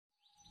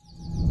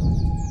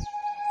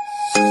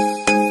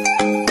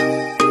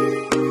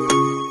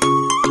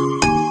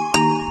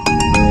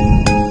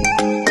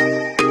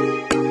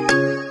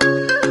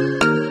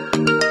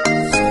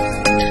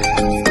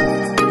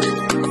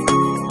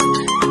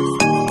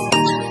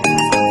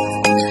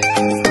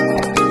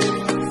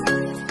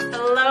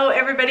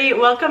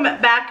welcome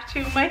back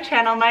to my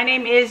channel. My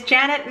name is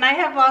Janet and I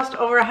have lost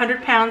over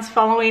 100 pounds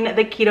following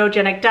the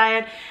ketogenic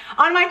diet.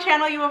 On my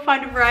channel you will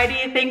find a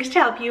variety of things to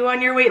help you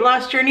on your weight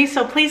loss journey,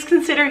 so please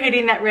consider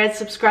hitting that red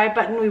subscribe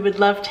button. We would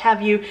love to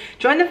have you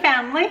join the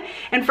family.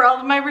 And for all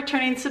of my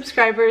returning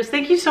subscribers,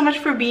 thank you so much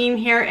for being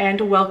here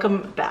and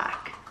welcome back.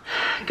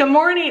 Good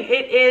morning.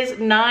 It is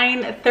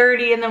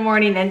 9:30 in the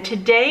morning and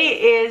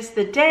today is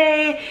the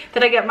day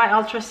that I get my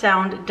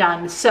ultrasound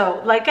done.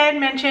 So like I had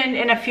mentioned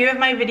in a few of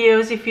my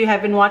videos, if you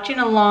have been watching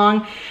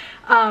along,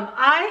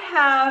 I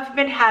have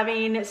been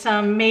having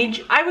some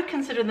major, I would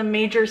consider them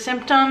major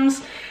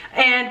symptoms,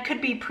 and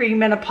could be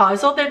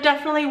premenopausal. They're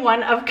definitely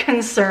one of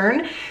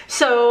concern.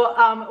 So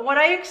what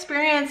I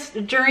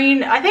experienced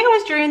during, I think it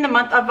was during the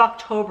month of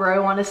October, I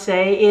want to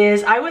say,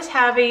 is I was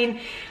having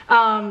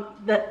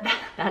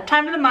that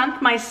time of the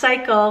month, my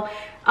cycle,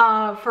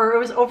 it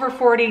was over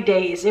 40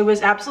 days. It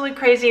was absolutely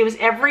crazy. It was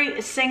every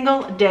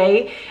single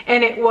day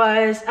and it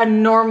was a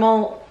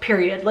normal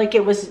period. Like,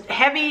 it was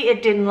heavy,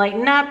 it didn't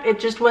lighten up,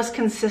 it just was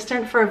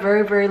consistent for a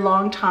very, very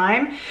long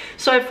time.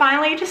 So I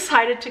finally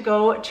decided to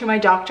go to my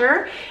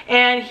doctor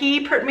and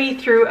he put me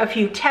through a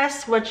few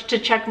tests, which to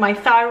check my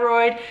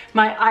thyroid,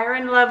 my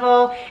iron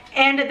level,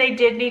 and they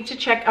did need to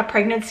check a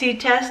pregnancy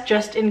test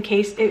just in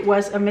case it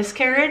was a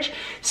miscarriage.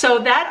 So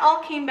that all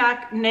came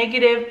back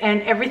negative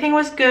and everything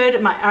was good.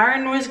 My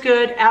iron was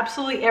good,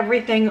 absolutely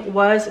everything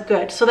was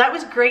good. So that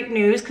was great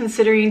news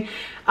considering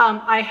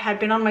I had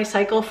been on my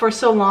cycle for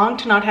so long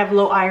to not have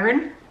low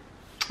iron.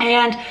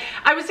 And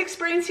I was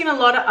experiencing a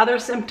lot of other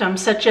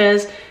symptoms such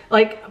as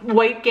like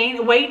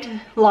weight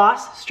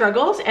loss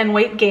struggles and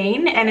weight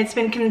gain, and it's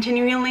been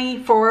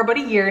continually for about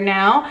a year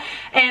now.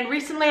 And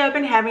recently I've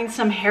been having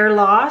some hair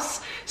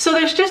loss. So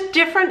there's just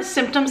different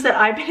symptoms that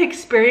I've been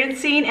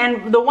experiencing,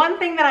 and the one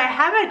thing that I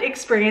haven't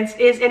experienced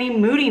is any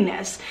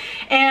moodiness.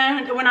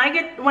 And when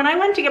I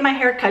went to get my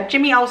hair cut,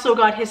 Jimmy also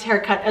got his hair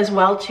cut as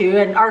well too,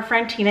 and our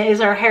friend Tina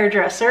is our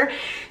hairdresser.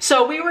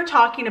 So we were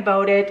talking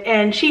about it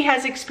and she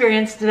has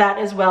experienced that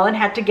as well and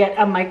had to get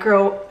a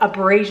micro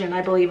abrasion,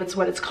 I believe it's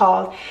what it's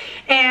called.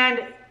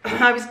 And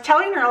I was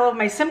telling her all of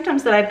my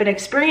symptoms that I've been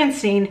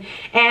experiencing,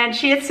 and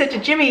she had said to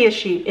Jimmy, is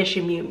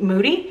she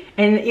moody?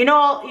 And you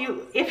know,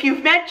 if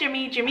you've met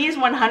Jimmy, Jimmy is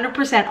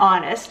 100%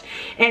 honest.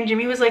 And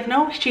Jimmy was like,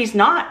 no, she's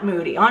not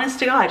moody. Honest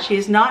to God, she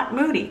is not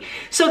moody.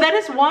 So that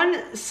is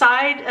one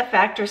side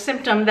effect or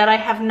symptom that I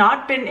have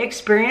not been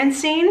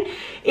experiencing,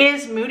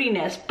 is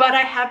moodiness, but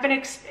I have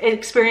been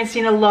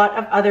experiencing a lot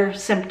of other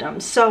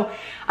symptoms. So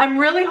I'm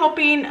really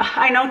hoping,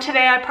 I know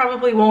today I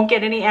probably won't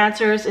get any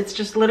answers. It's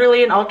just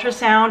literally an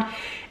ultrasound.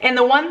 And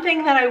the one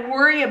thing that I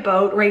worry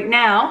about right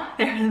now,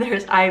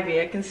 there's Ivy,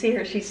 I can see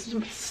her, she's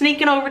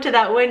sneaking over to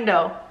that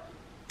window.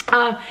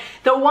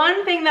 The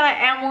one thing that I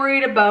am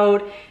worried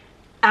about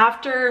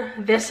after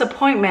this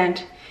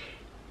appointment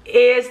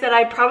is that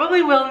I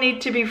probably will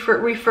need to be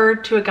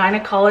referred to a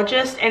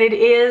gynecologist, and it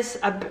is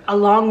a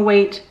long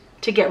wait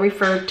to get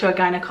referred to a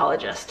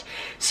gynecologist.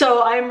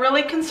 So I'm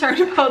really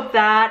concerned about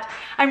that.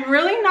 I'm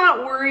really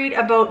not worried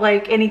about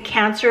like any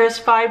cancerous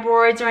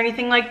fibroids or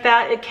anything like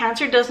that.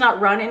 Cancer does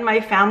not run in my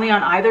family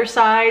on either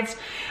sides.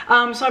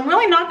 So I'm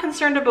really not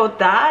concerned about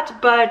that,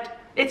 but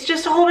it's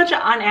just a whole bunch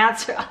of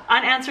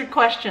unanswered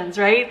questions,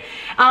 right?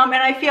 And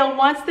I feel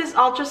once this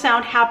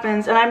ultrasound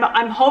happens, and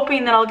I'm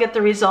hoping that I'll get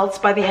the results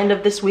by the end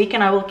of this week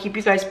and I will keep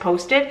you guys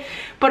posted.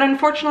 But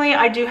unfortunately,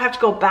 I do have to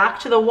go back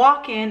to the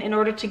walk-in in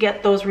order to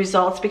get those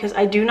results because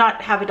I do not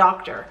have a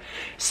doctor.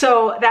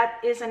 So that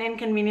is an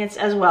inconvenience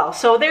as well.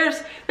 So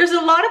there's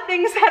a lot of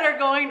things that are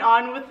going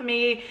on with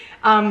me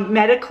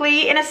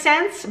medically in a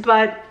sense,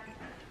 but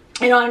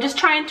you know, I'm just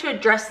trying to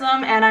address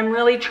them, and I'm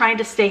really trying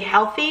to stay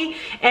healthy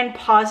and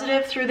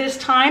positive through this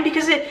time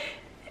because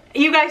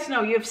you guys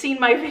know, you've seen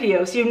my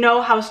videos, you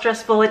know how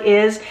stressful it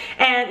is,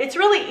 and it's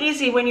really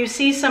easy when you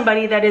see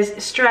somebody that is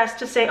stressed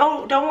to say,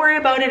 oh, don't worry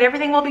about it,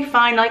 everything will be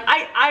fine. Like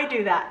I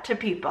do that to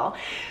people,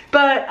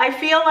 but I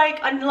feel like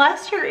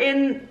unless you're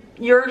in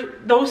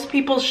those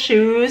people's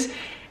shoes,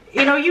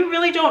 you know, you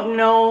really don't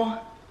know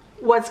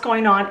what's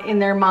going on in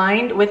their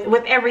mind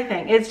with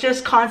everything. It's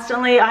just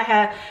constantly, I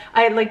had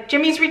like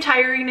Jimmy's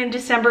retiring in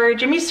December,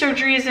 Jimmy's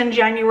surgery is in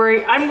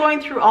January, I'm going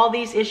through all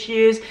these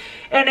issues,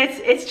 and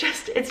it's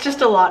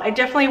just a lot. I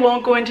definitely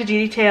won't go into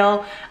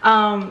detail.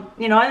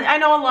 You know, I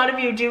know a lot of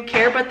you do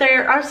care, but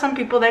there are some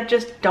people that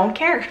just don't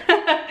care.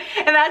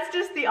 And that's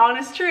just the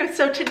honest truth.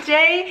 So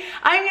today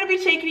I'm going to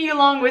be taking you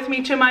along with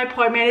me to my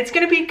appointment. It's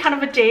going to be kind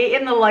of a day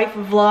in the life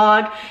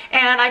vlog,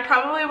 and I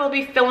probably will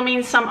be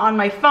filming some on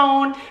my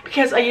phone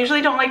because I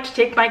usually don't like to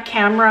take my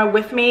camera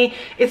with me.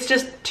 It's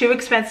just too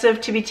expensive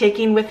to be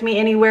taking with me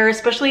anywhere,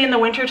 especially in the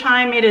winter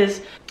time. It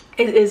is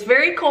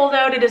very cold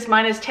out. It is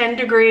minus 10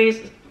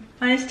 degrees.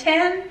 Minus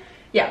 10?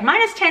 Yeah,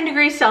 minus 10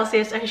 degrees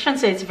Celsius. I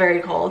shouldn't say it's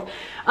very cold,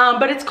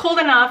 but it's cold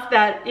enough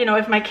that, you know,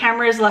 if my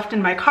camera is left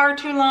in my car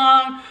too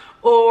long,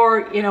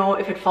 or, you know,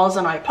 if it falls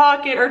in my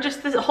pocket, or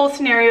just the whole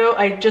scenario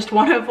I just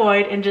want to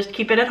avoid and just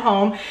keep it at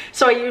home.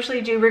 So I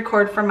usually do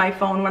record from my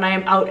phone when I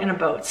am out and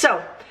about.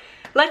 So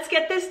let's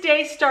get this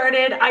day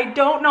started. I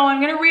don't know,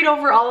 I'm gonna read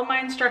over all of my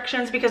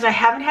instructions because I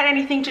haven't had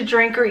anything to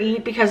drink or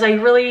eat because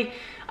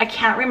I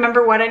can't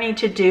remember what I need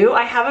to do.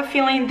 I have a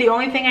feeling the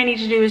only thing I need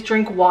to do is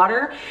drink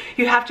water.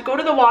 You have to go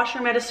to the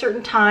washroom at a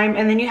certain time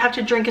and then you have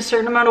to drink a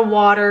certain amount of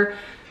water.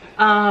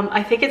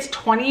 I think it's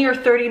 20 or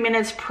 30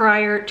 minutes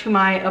prior to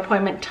my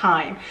appointment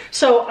time.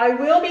 So I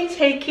will be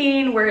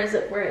taking, where is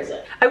it?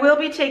 I will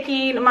be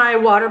taking my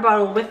water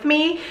bottle with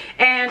me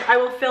and I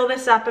will fill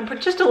this up and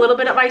put just a little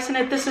bit of ice in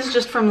it. This is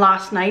just from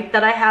last night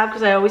that I have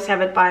because I always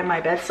have it by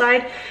my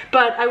bedside.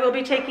 But I will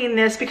be taking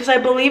this because I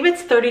believe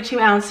it's 32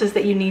 ounces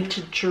that you need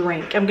to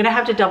drink. I'm gonna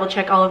have to double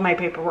check all of my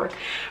paperwork.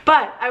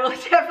 But I will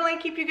definitely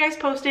keep you guys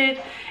posted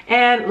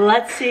and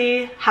let's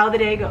see how the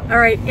day goes. All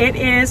right, it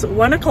is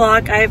 1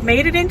 o'clock. I have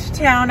made it into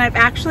town. I've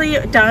actually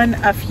done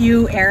a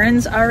few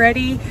errands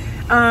already.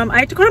 I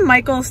had to go to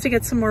Michael's to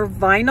get some more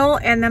vinyl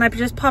and then I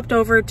just popped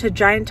over to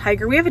Giant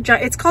Tiger. We have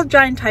it's called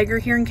Giant Tiger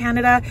here in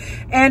Canada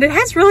and it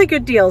has really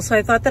good deals. So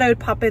I thought that I would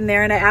pop in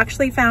there and I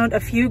actually found a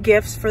few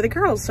gifts for the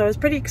girls. So I was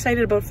pretty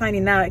excited about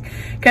finding that.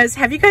 Because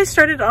have you guys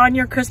started on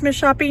your Christmas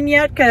shopping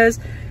yet? Because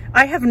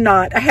I have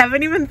not. I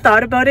haven't even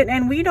thought about it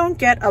and we don't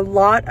get a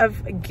lot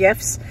of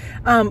gifts.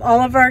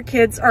 All of our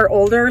kids are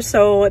older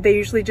so they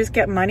usually just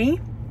get money.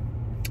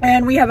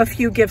 And we have a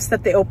few gifts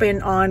that they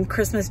open on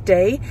Christmas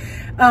Day,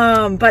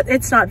 but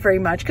it's not very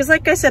much. Because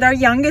like I said, our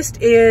youngest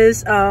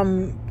is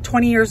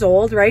 20 years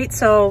old, right?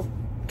 So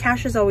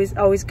cash is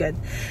always good.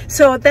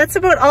 So that's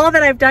about all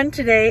that I've done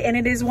today. And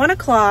it is 1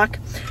 o'clock.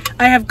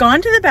 I have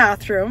gone to the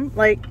bathroom,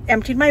 like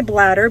emptied my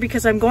bladder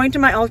because I'm going to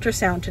my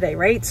ultrasound today,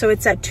 right? So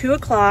it's at 2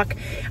 o'clock.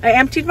 I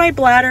emptied my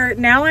bladder.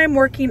 Now I'm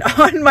working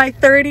on my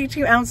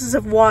 32 ounces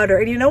of water.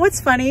 And you know what's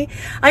funny?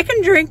 I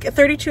can drink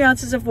 32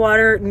 ounces of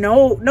water,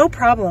 no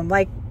problem.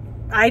 Like,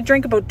 I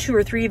drink about 2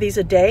 or 3 of these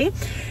a day.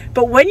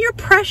 But when you're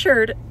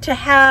pressured to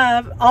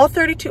have all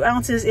 32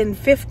 ounces in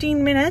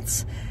 15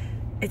 minutes,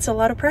 it's a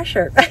lot of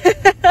pressure.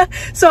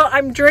 So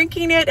I'm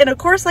drinking it. And of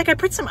course, like I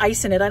put some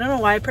ice in it. I don't know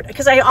why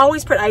because I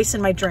always put ice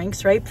in my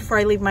drinks, right? Before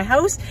I leave my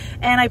house.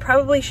 And I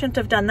probably shouldn't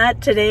have done that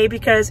today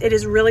because it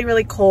is really,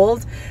 really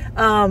cold.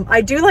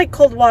 I do like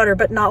cold water,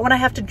 but not when I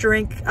have to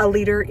drink a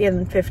liter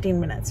in 15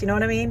 minutes. You know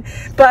what I mean?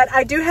 But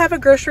I do have a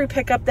grocery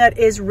pickup that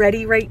is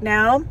ready right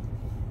now.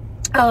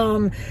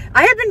 I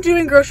have been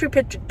doing grocery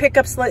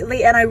pickups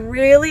lately and I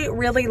really,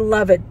 really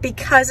love it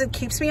because it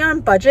keeps me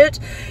on budget.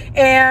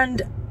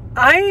 And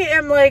I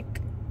am like,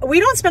 we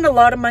don't spend a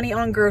lot of money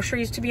on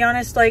groceries, to be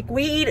honest. Like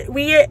we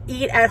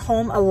eat at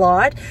home a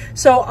lot.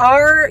 So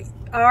our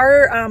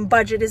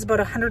budget is about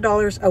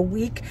 $100 a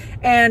week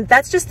and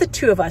that's just the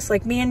two of us,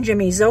 like me and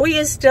Jimmy. Zoe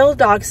is still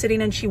dog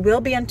sitting and she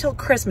will be until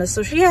Christmas,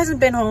 so she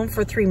hasn't been home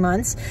for 3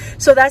 months.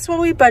 So that's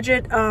what we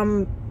budget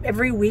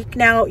every week.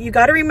 Now you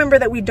got to remember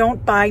that we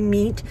don't buy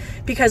meat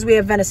because we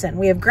have venison.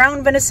 We have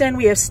ground venison,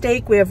 we have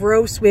steak, we have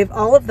roast, we have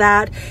all of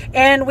that,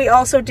 and we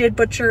also did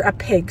butcher a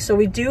pig, so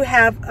we do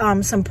have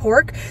some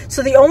pork.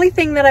 So the only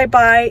thing that I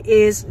buy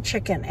is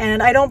chicken,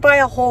 and I don't buy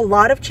a whole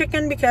lot of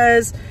chicken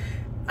because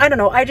I don't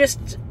know,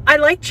 I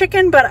like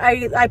chicken, but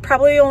I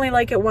probably only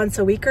like it once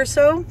a week or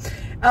so.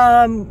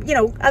 You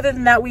know, other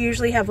than that, we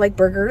usually have like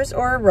burgers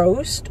or a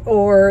roast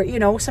or, you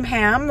know, some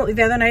ham.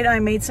 The other night I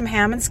made some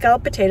ham and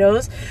scalloped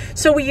potatoes.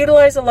 So we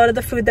utilize a lot of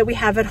the food that we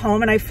have at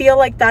home. And I feel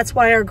like that's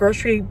why our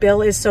grocery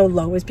bill is so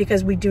low, is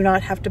because we do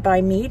not have to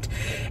buy meat.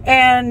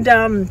 And,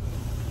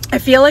 I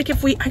feel like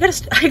if I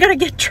gotta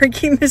get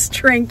drinking this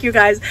drink, you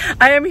guys.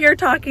 I am here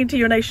talking to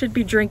you and I should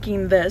be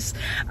drinking this.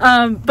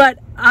 But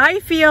I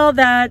feel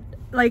that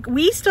like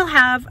we still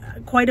have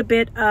quite a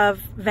bit of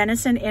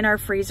venison in our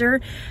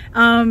freezer,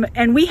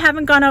 and we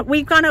haven't gone out.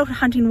 We've gone out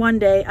hunting one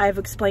day. I've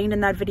explained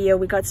in that video.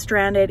 We got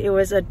stranded. It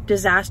was a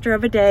disaster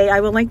of a day. I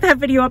will link that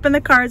video up in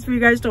the cards for you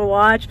guys to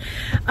watch.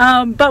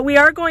 But we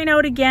are going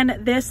out again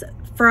this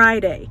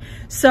Friday.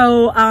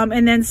 So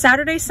and then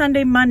Saturday,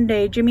 Sunday,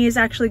 Monday, Jimmy is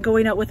actually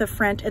going out with a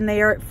friend, and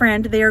they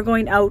are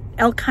going out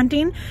elk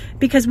hunting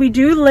because we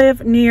do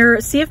live near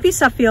CFB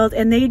Suffield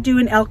and they do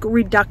an elk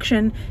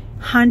reduction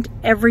hunt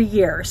every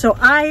year. So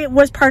I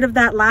was part of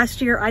that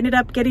last year. I ended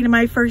up getting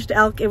my first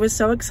elk. It was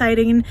so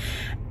exciting.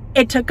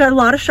 It took a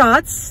lot of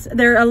shots.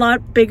 They're a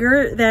lot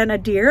bigger than a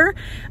deer,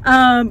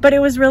 but it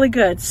was really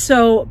good.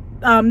 So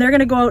they're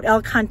gonna go out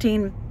elk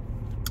hunting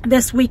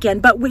this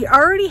weekend, but we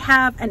already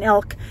have an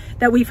elk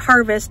that we've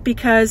harvested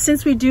because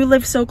since we do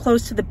live so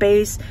close to the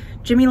base,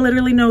 Jimmy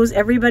literally knows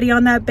everybody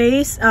on that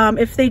base.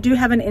 If they do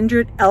have an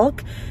injured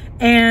elk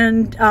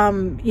and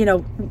you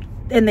know,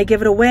 and they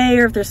give it away,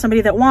 or if there's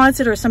somebody that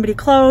wants it or somebody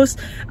close,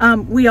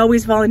 we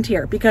always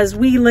volunteer because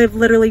we live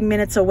literally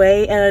minutes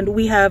away and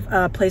we have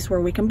a place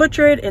where we can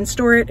butcher it and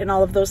store it and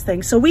all of those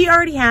things. So we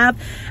already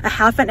have a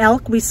half an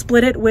elk. We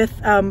split it with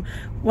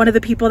one of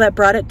the people that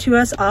brought it to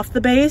us off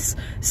the base.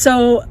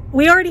 So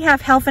we already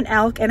have half an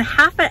elk, and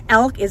half an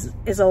elk is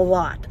a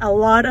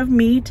lot of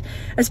meat,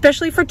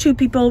 especially for 2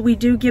 people. We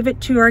do give it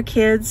to our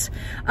kids,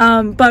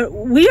 but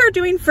we are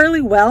doing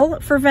fairly well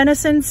for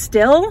venison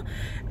still.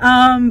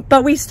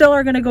 But we still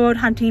are going to go out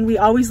hunting. We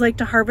always like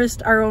to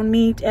harvest our own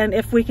meat, and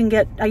if we can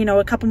get, you know,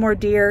 a couple more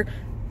deer,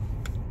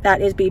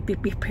 that is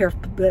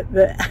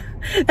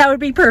that would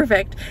be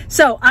perfect.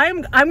 So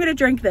I'm gonna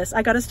drink this.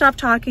 I gotta stop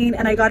talking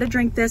and I gotta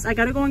drink this. I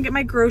gotta go and get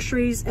my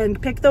groceries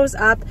and pick those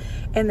up,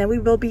 and then we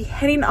will be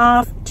heading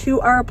off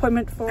to our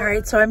appointment for. All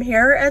right, so I'm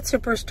here at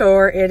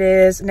Superstore. It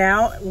is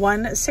now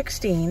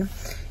 1:16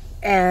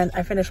 and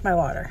I finished my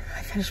water.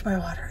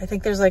 I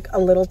think there's like a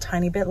little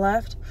tiny bit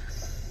left.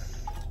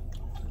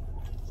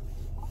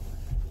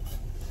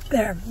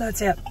 There,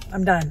 that's it.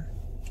 I'm done.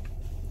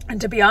 And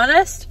to be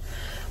honest,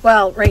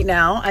 well, right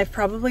now, I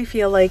probably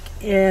feel like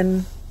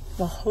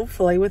well,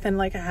 hopefully within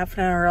like a half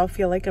an hour, I'll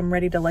feel like I'm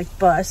ready to like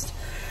bust.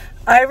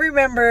 I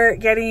remember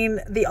getting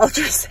the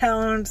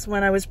ultrasounds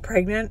when I was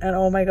pregnant, and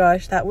oh my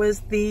gosh, that was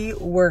the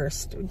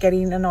worst,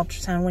 getting an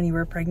ultrasound when you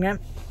were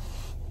pregnant.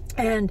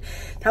 And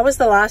that was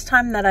the last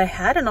time that I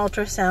had an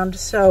ultrasound.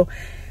 So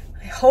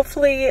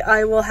hopefully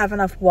I will have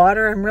enough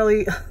water. I'm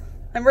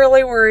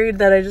really worried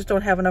that I just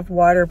don't have enough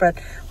water, but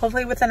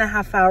hopefully within a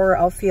half hour,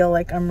 I'll feel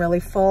like I'm really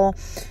full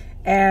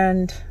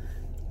and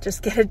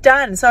just get it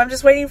done. So I'm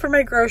just waiting for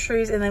my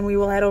groceries and then we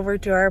will head over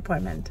to our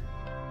appointment.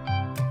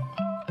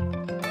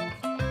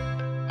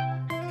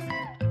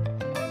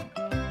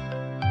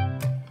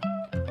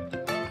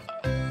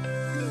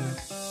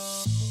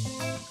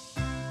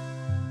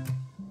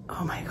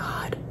 Oh my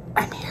God,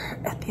 I'm here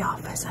at the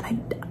office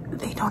and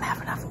they don't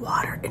have enough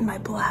water in my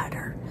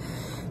bladder.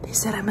 They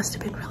said I must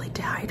have been really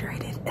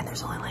dehydrated and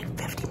there's only like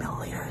 50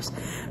 milliliters.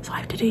 So I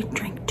have to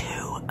drink 2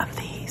 of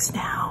these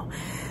now.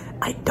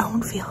 I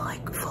don't feel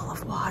like full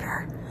of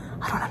water.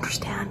 I don't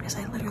understand because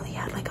I literally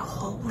had like a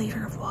whole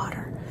liter of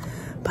water.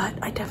 But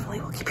I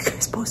definitely will keep you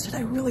guys posted.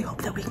 I really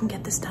hope that we can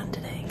get this done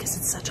today because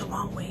it's such a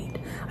long wait.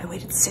 I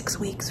waited 6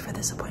 weeks for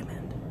this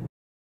appointment.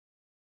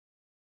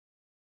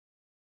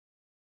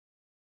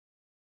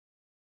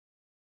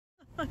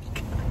 Oh my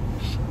gosh.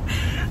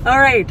 All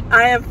right,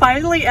 I am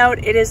finally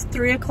out. It is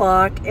 3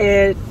 o'clock.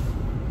 It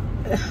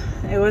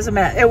was a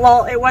mess.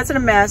 Well, it wasn't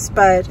a mess,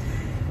 but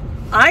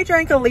I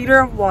drank a liter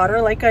of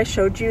water like I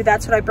showed you.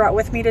 That's what I brought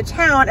with me to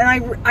town.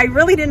 And I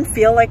really didn't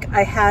feel like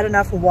I had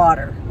enough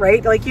water,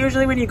 right? Like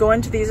usually when you go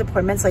into these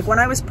appointments, like when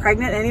I was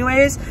pregnant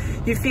anyways,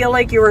 you feel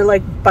like you were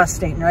like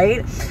busting,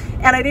 right?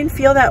 And I didn't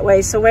feel that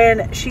way. So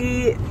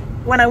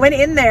when I went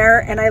in there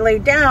and I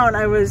laid down,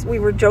 we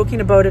were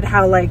joking about it,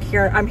 how like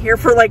I'm here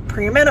for like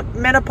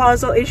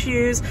premenopausal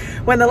issues,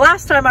 when the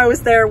last time I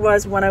was there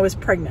was when I was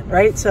pregnant,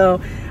 right?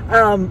 So,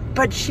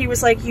 but she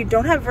was like, you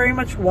don't have very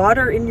much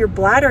water in your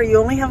bladder. You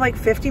only have like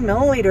 50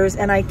 milliliters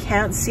and I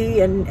can't see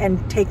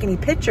and take any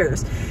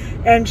pictures.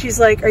 And she's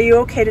like, are you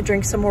okay to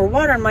drink some more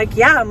water? I'm like,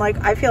 yeah. I'm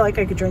like, I feel like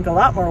I could drink a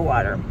lot more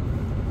water.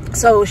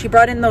 So she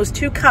brought in those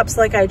 2 cups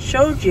like I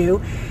showed you,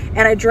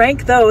 and I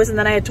drank those, and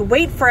then I had to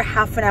wait for a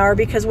half an hour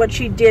because what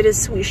she did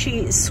is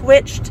she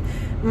switched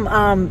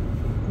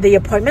the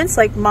appointments.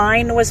 Like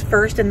mine was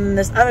first and then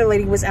this other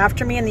lady was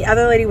after me, and the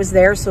other lady was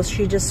there, so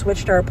she just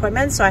switched our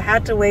appointments. So I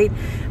had to wait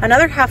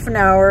another half an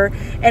hour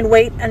and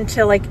wait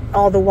until like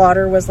all the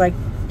water was like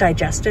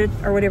digested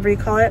or whatever you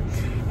call it.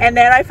 And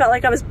then I felt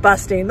like I was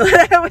busting.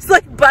 I was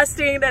like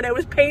busting and it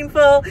was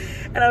painful.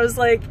 And I was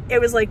like,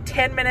 it was like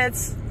 10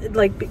 minutes,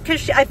 like,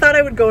 because I thought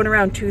I would go in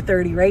around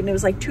 2:30, right? And it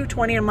was like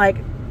 2:20. I'm like,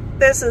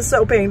 this is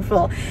so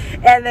painful.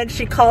 And then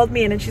she called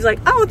me and she's like,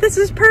 oh, this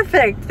is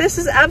perfect. This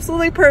is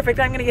absolutely perfect.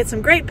 I'm gonna get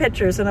some great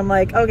pictures. And I'm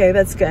like, okay,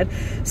 that's good.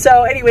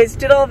 So anyways,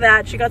 did all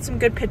that. She got some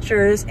good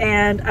pictures,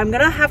 and I'm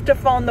gonna have to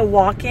phone the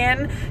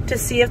walk-in to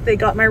see if they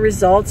got my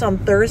results on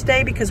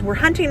Thursday, because we're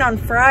hunting on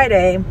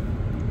Friday.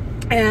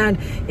 And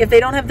if they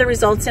don't have the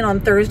results in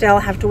on Thursday, I'll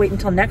have to wait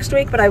until next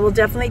week, but I will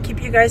definitely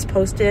keep you guys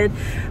posted.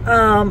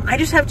 I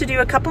just have to do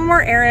a couple more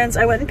errands.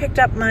 I went and picked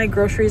up my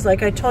groceries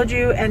like I told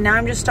you, and now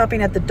I'm just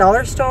stopping at the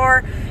dollar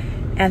store,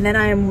 and then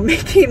I'm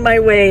making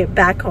my way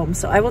back home.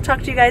 So I will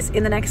talk to you guys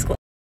in the next clip.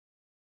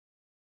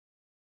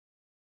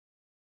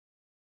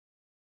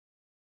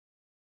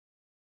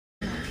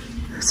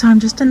 So I'm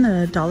just in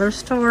the dollar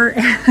store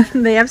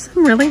and they have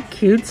some really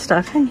cute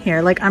stuff in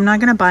here. Like, I'm not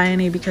gonna buy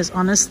any because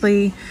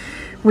honestly,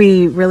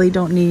 we really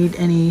don't need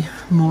any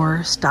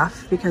more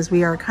stuff because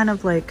we are kind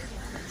of like,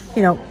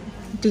 you know,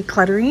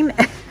 decluttering.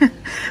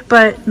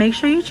 But make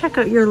sure you check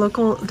out your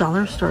local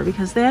dollar store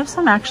because they have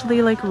some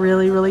actually like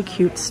really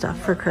cute stuff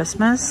for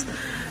Christmas.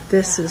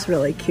 This is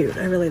really cute.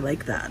 I really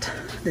like that.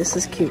 This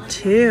is cute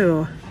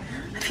too.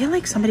 I feel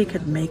like somebody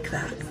could make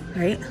that,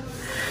 right?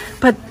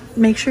 But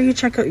make sure you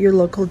check out your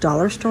local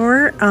dollar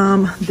store.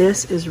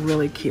 This is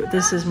really cute.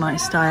 This is my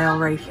style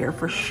right here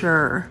for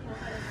sure.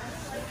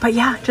 But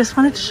yeah, just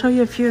wanted to show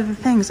you a few of the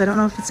things. I don't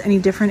know if it's any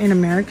different in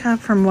America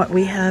from what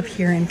we have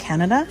here in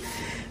Canada,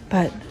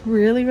 but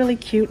really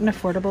cute and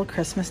affordable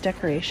Christmas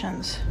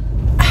decorations.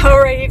 All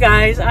right, you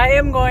guys, I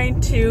am going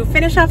to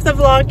finish off the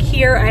vlog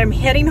here. I am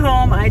heading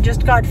home. I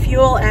just got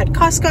fuel at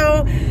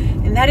Costco,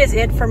 and that is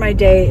it for my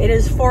day. It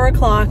is 4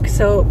 o'clock,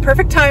 so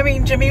perfect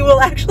timing. Jimmy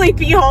will actually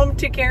be home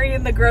to carry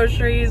in the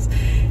groceries,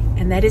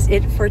 and that is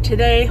it for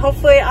today.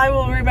 Hopefully I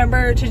will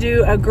remember to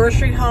do a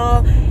grocery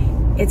haul.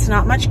 It's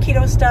not much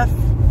keto stuff,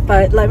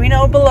 but let me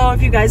know below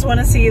if you guys want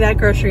to see that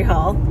grocery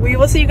haul. We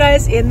will see you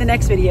guys in the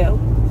next video.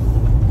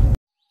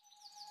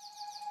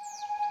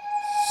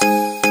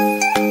 you.